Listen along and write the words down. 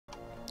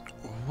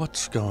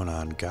What's going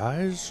on,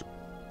 guys?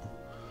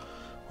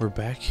 We're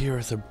back here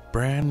with a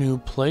brand new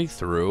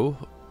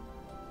playthrough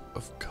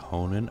of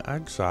Conan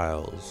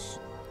Exiles.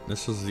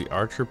 This is the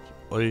Archer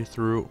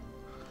playthrough,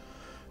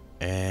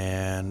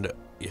 and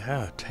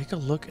yeah, take a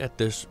look at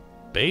this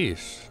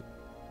base.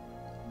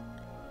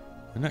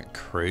 Isn't that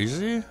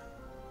crazy?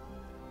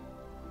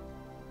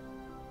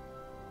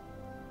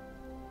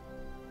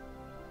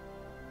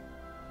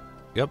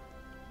 Yep,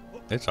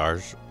 it's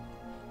ours.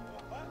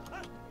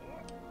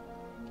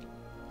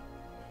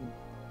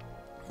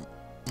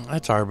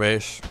 That's our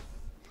base.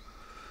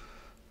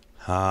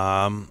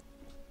 Boy,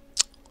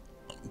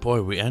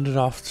 we ended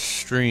off the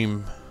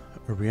stream,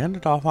 or we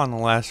ended off on the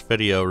last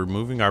video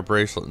removing our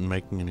bracelet and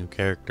making a new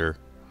character.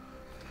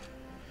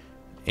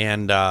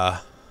 And,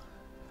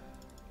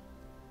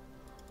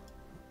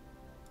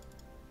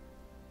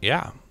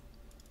 yeah.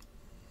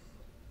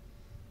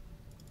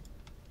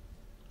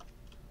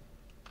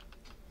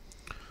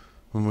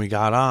 When we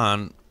got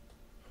on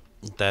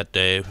that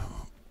day,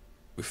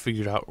 we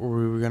figured out where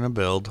we were going to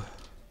build.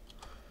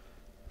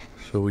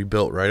 So we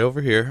built right over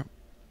here,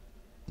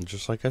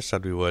 just like I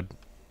said we would.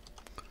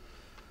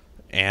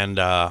 And,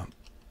 oh,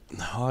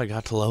 I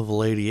got to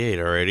level 88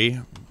 already.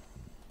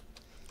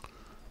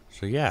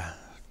 So yeah,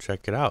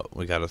 check it out.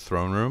 We got a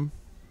throne room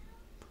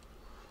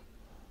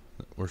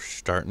that we're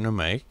starting to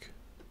make.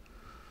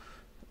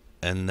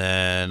 And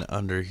then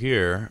under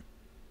here,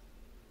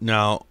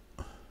 now,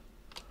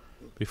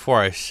 before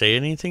I say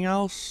anything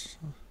else,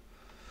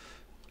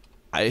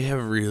 I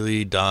have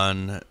really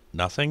done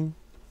nothing.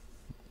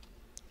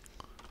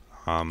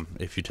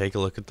 If you take a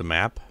look at the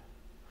map,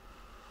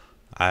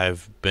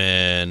 I've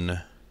been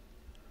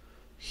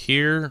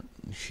here,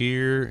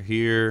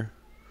 here,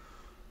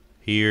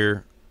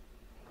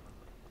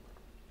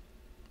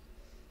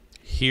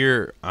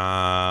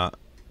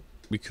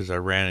 because I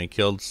ran and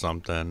killed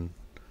something,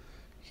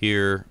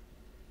 here,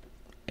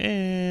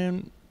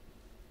 and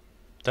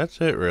that's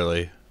it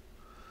really.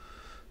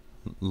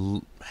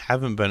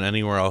 Haven't been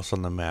anywhere else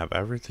on the map.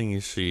 Everything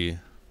you see.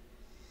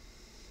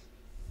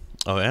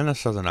 Oh, and the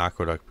Southern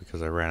Aqueduct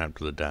because I ran up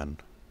to the den.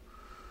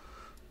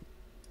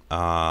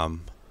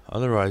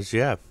 Otherwise,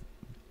 yeah.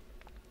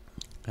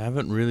 I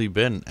haven't really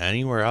been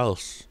anywhere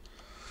else.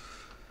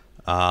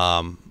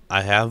 I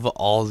have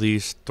all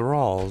these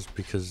thralls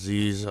because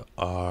these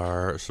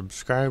are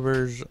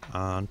subscribers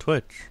on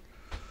Twitch.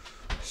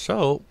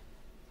 So,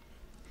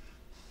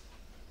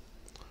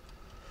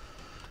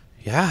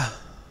 yeah.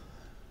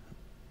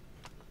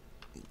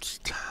 It's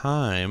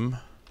time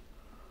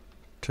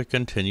to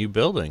continue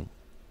building.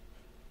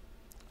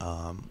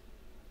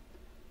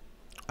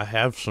 I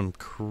have some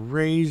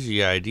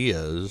crazy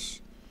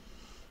ideas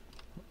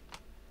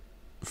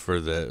for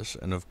this,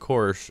 and of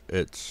course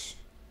it's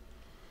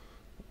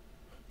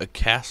a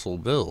castle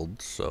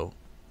build, so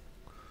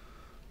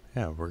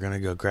yeah, we're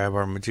gonna go grab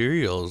our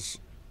materials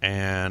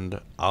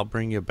and I'll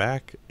bring you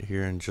back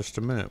here in just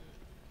a minute.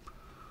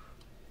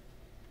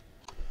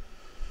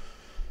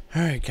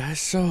 Alright guys,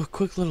 so a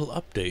quick little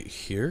update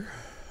here.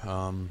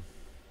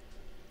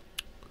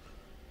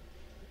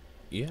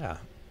 Yeah,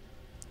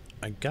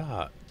 I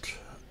got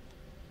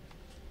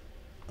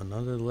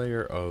another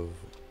layer of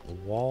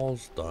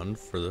walls done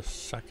for the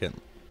second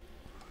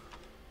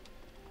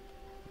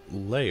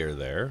layer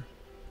there.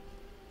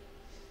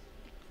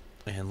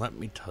 And let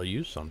me tell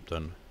you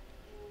something.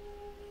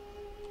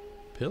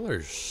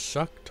 Pillars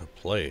suck to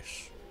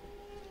place.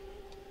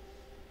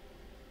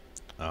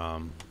 I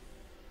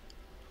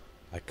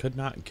could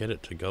not get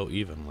it to go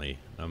evenly,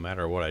 no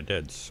matter what I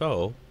did.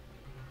 So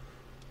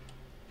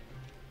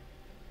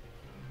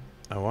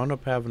I wound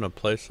up having to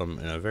place them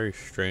in a very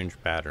strange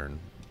pattern.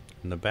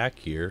 In the back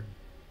here,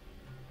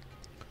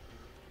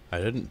 I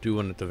didn't do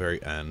one at the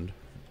very end.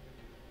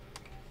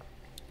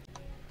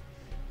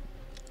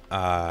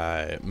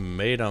 I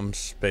made them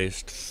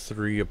spaced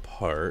 3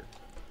 apart,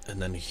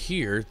 and then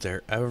here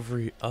they're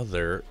every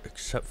other,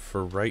 except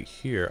for right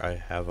here I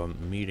have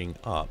them meeting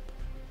up.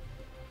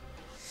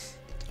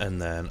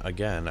 And then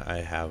again I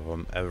have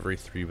them every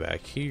 3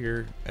 back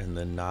here, and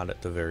then not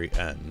at the very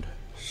end.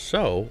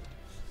 So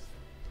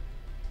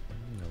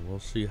we'll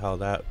see how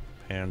that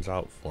pans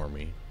out for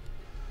me.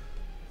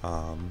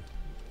 And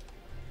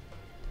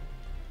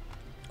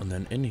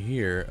then in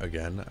here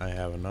again I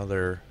have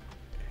another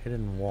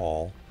hidden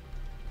wall.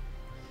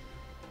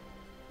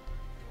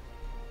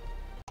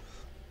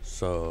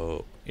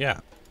 So yeah,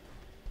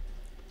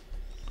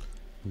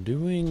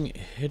 doing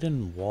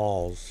hidden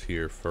walls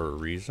here for a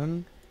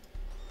reason,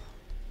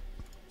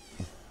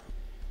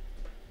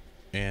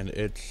 and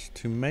it's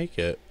to make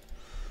it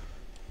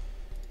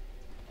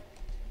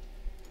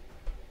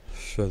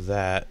so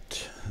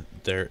that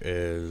there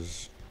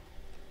is,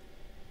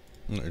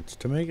 it's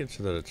to make it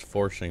so that it's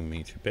forcing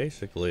me to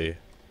basically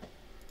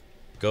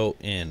go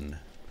in.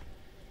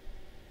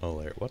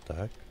 Oh, there, what the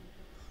heck?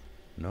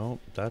 No,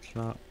 that's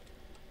not,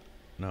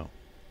 no.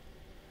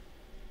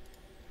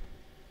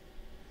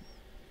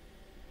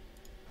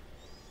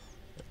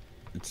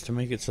 It's to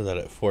make it so that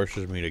it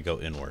forces me to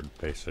go inward,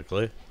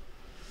 basically.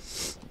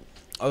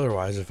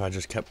 Otherwise, if I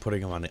just kept putting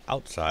them on the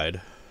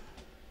outside,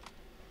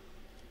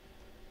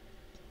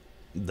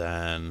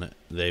 then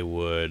they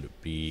would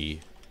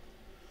be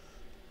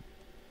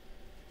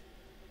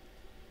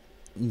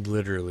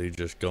literally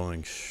just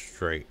going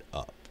straight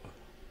up.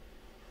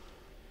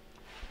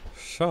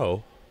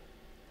 So,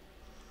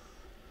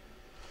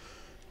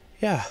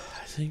 yeah,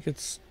 I think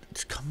it's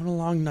coming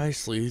along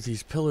nicely.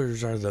 These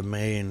pillars are the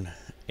main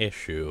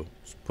issue,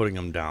 is putting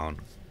them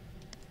down.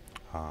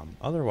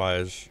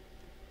 Otherwise,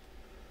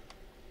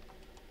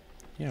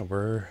 yeah,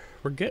 we're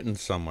getting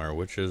somewhere,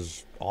 which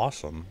is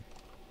awesome.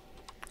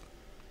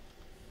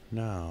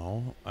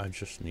 Now, I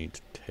just need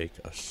to take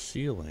a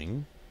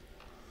ceiling,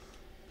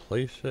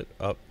 place it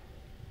up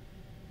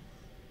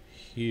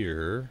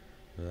here.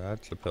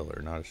 That's a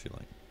pillar, not a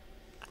ceiling.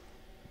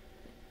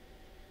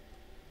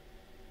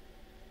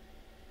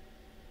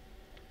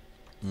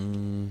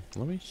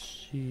 Let me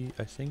see.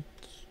 I think,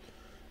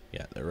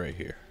 yeah, they're right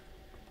here.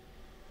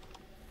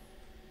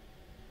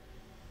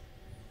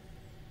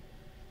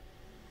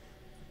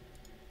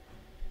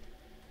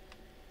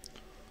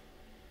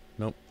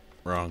 Nope,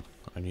 wrong.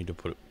 I need to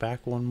put it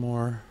back one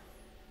more.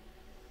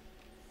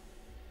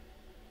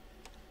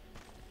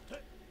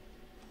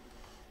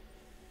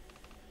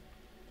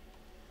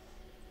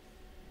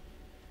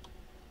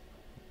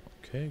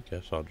 Okay,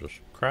 guess I'll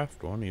just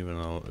craft one,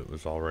 even though it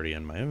was already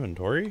in my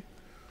inventory.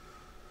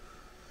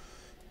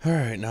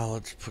 Alright, now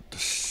let's put the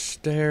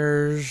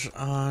stairs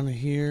on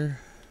here.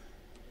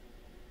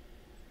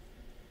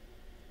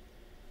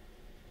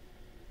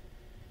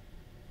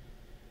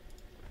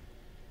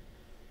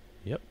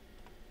 Yep.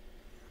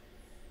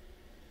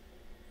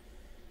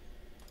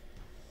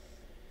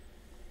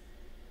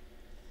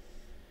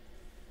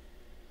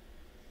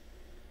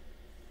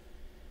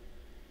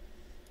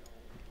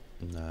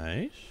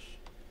 Nice.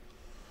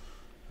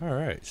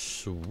 Alright,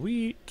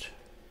 sweet.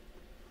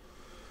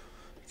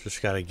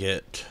 Just gotta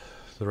get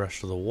the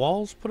rest of the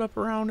walls put up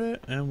around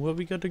it, and we'll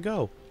be good to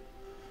go.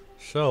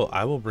 So,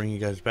 I will bring you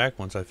guys back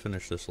once I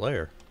finish this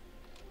layer.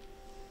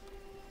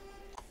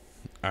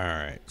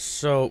 Alright,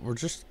 so we're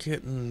just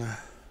getting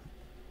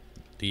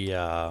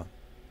the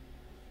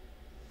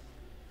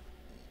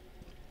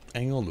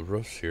angled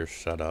roofs here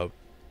set up.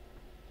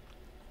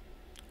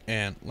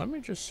 And let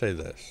me just say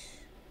this.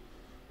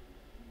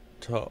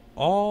 To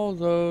all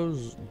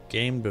those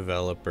game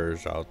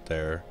developers out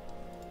there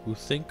who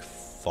think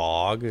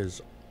fog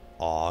is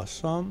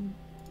awesome,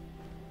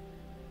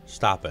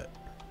 stop it.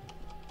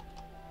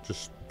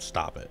 Just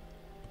stop it.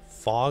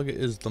 Fog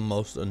is the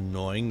most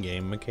annoying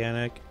game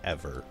mechanic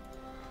ever.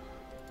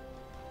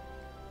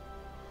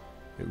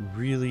 It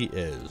really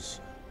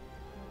is.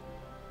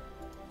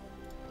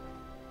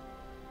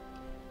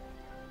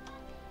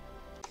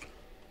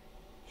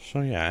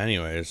 So yeah,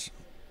 anyways,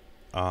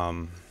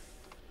 I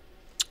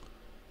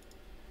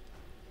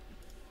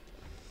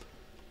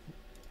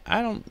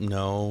don't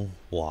know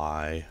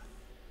why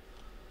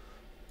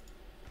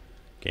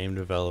game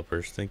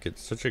developers think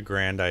it's such a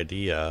grand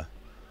idea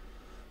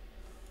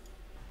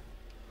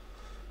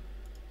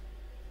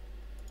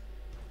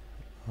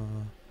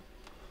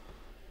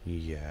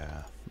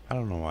yeah, I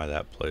don't know why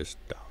that plays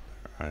down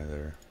there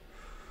either.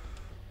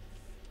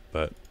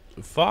 But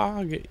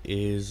fog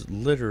is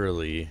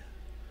literally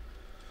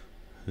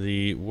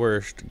the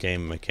worst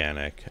game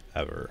mechanic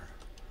ever.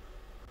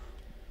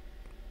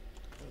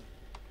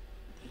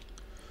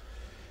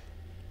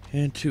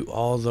 And to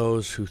all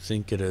those who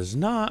think it is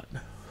not,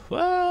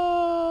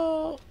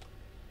 well,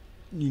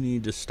 you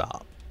need to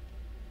stop.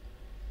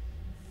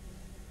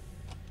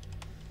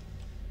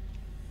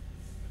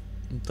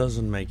 It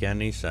doesn't make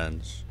any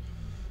sense.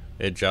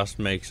 It just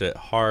makes it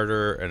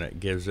harder, and it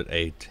gives it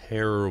a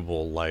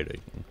terrible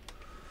lighting.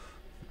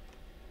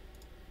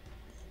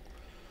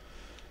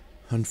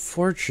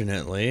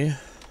 Unfortunately,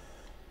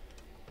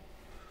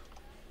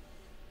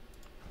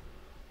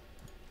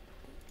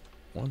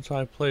 once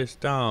I place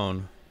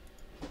down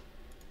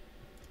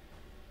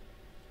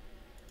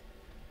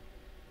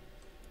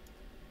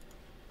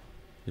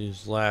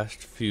these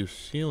last few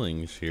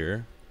ceilings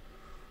here,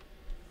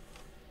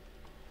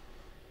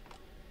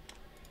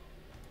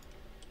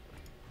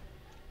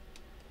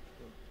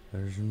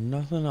 there's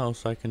nothing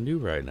else I can do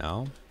right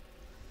now,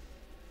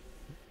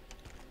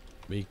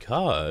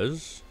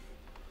 because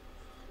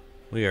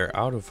we are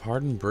out of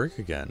hardened brick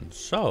again.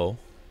 So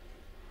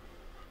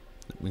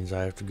that means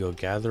I have to go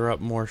gather up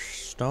more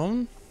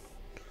stone,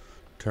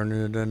 turn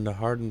it into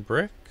hardened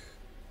brick,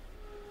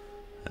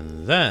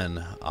 and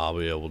then I'll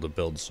be able to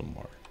build some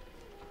more.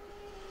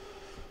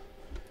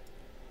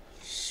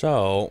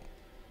 So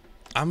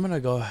I'm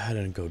gonna go ahead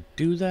and go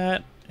do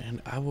that,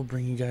 and I will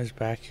bring you guys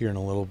back here in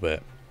a little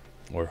bit,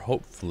 or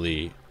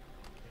hopefully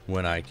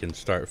when I can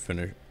start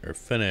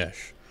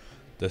finish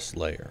this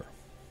layer.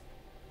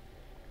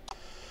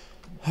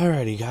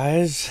 Alrighty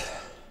guys,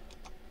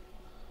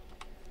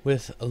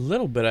 with a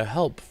little bit of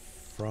help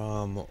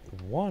from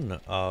one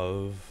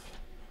of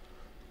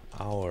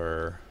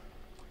our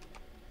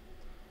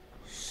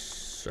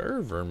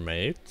server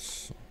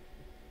mates,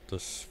 the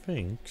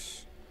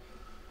Sphinx,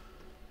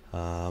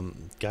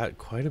 Got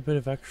quite a bit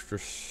of extra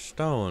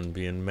stone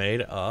being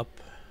made up,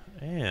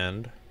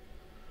 and,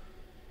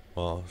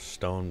 well,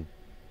 stone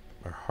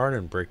or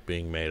hardened brick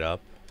being made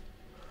up,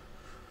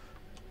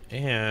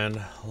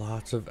 and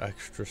lots of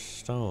extra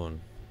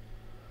stone.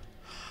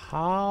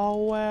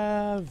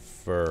 However,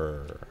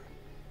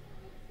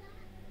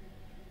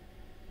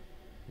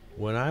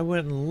 when I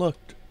went and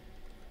looked,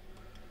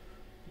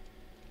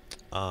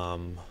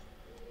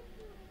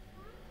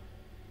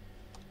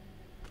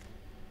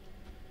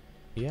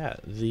 yeah,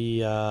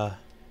 the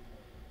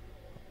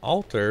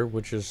altar,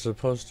 which is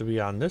supposed to be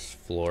on this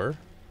floor,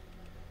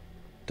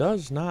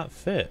 does not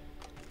fit.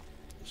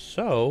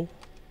 So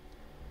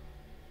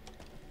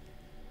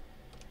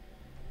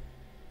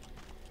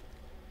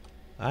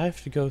I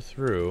have to go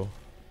through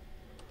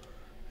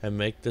and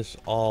make this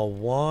all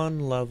one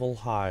level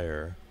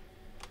higher.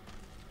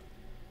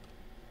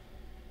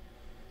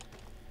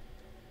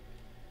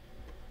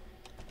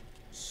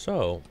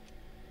 So,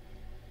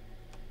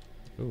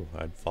 ooh,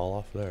 I'd fall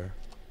off there.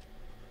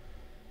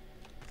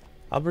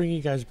 I'll bring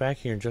you guys back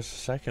here in just a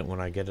second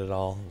when I get it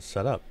all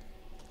set up.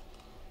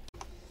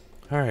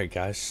 Alright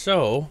guys,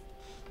 so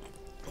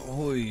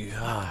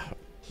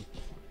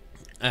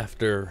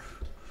after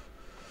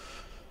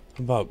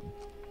about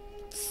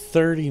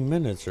 30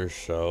 minutes or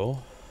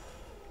so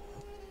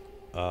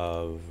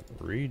of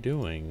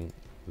redoing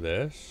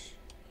this,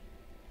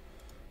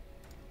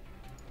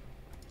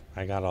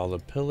 I got all the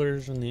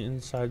pillars and the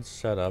inside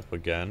set up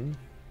again.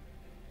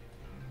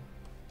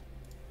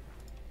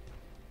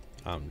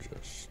 I'm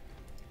just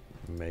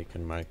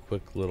making my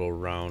quick little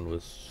round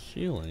with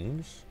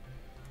ceilings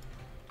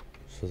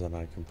so that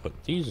I can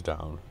put these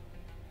down.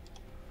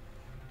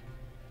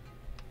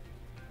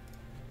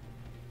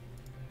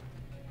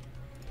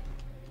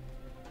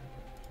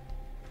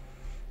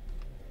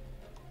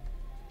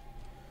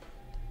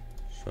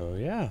 So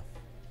yeah,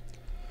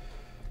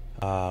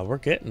 we're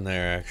getting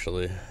there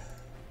actually.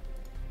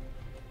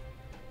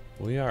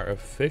 We are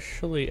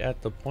officially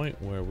at the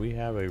point where we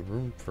have a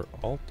room for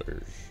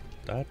altars.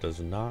 That does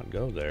not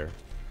go there.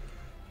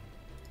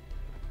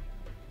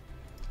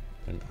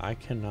 And I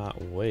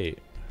cannot wait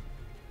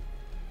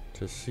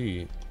to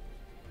see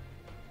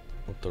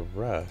what the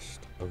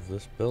rest of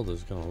this build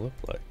is going to look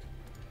like.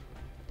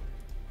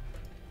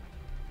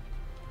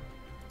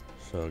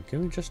 So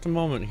give me just a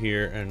moment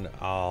here and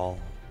I'll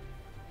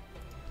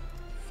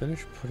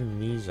finish putting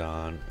these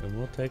on and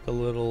we'll take a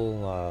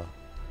little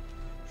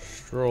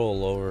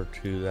stroll over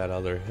to that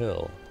other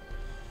hill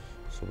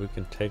so we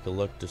can take a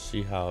look to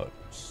see how it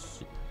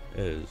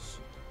is.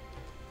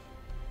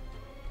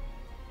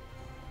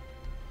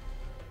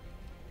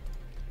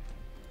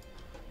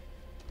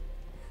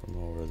 From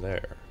over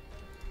there.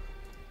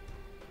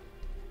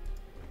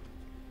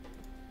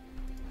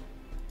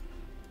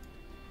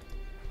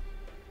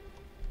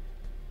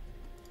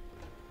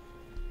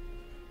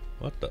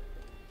 What the?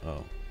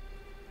 Oh.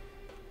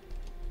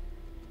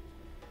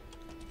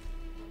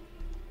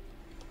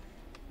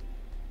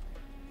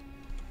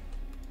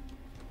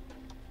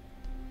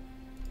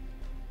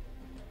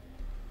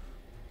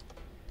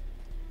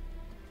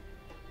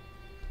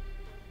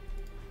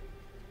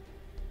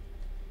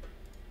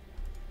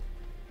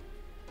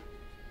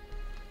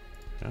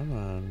 Come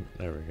on,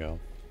 there we go.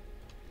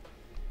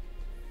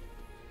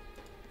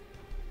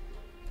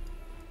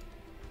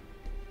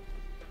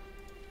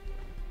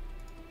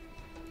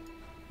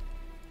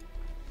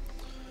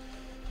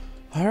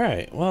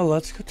 Alright, well,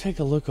 let's go take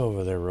a look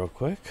over there real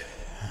quick.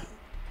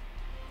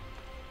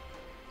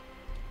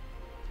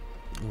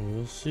 And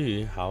we'll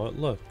see how it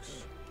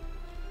looks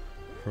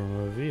from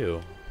a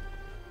view.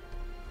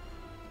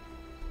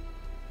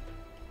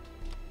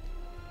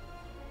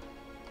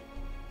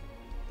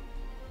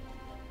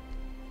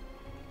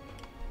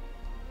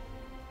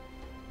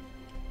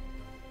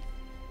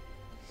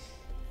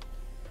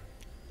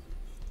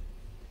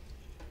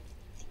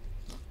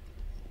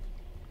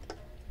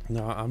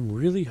 Now, I'm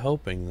really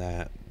hoping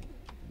that...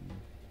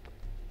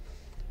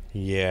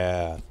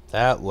 Yeah,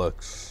 that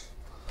looks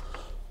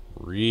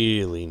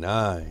really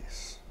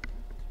nice.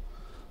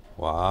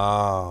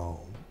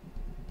 Wow.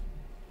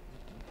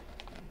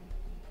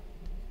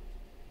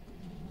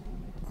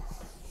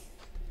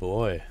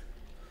 Boy,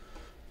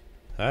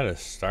 that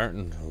is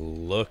starting to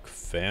look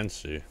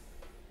fancy.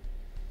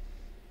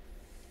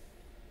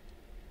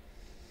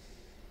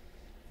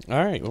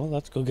 Alright, well,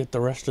 let's go get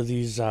the rest of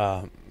these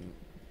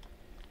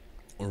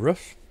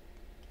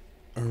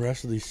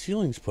rest of these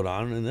ceilings put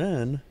on, and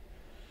then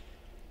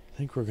I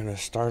think we're gonna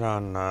start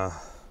on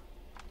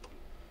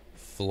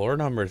floor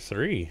number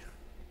 3.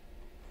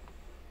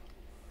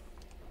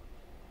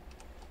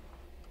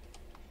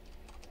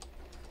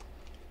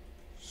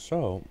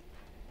 So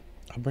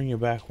I'll bring you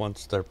back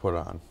once they're put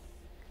on.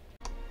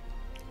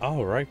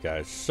 Alright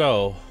guys,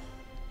 so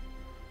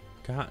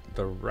got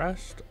the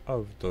rest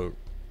of the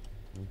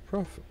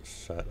roof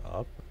set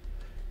up.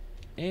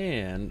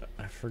 And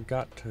I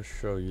forgot to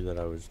show you that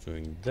I was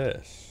doing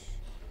this.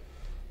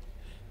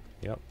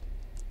 Yep.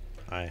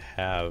 I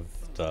have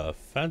the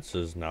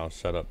fences now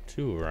set up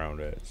too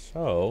around it.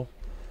 So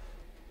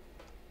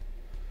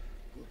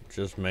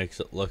just makes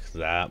it look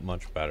that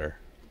much better.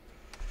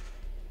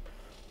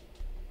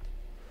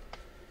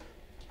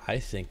 I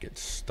think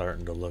it's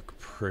starting to look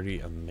pretty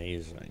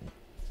amazing.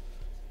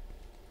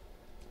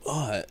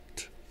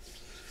 But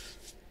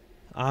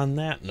on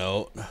that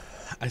note,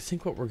 I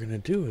think what we're going to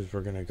do is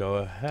we're going to go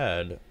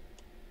ahead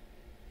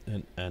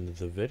and end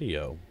the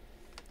video.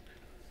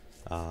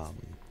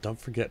 Don't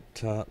forget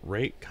to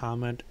rate,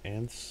 comment,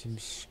 and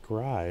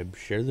subscribe.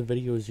 Share the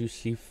video as you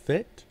see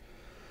fit.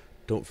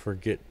 Don't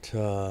forget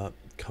to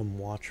come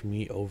watch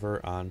me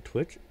over on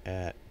Twitch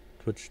at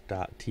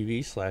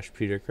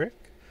twitch.tv/PeterCrick.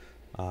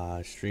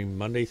 I stream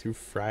Monday through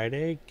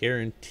Friday,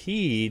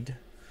 guaranteed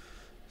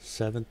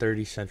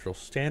 7:30 Central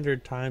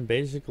Standard Time,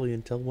 basically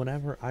until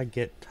whenever I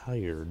get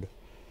tired.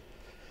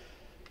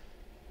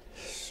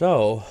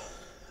 So,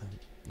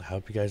 I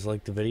hope you guys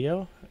liked the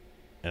video,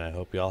 and I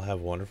hope you all have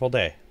a wonderful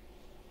day.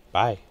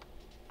 Bye.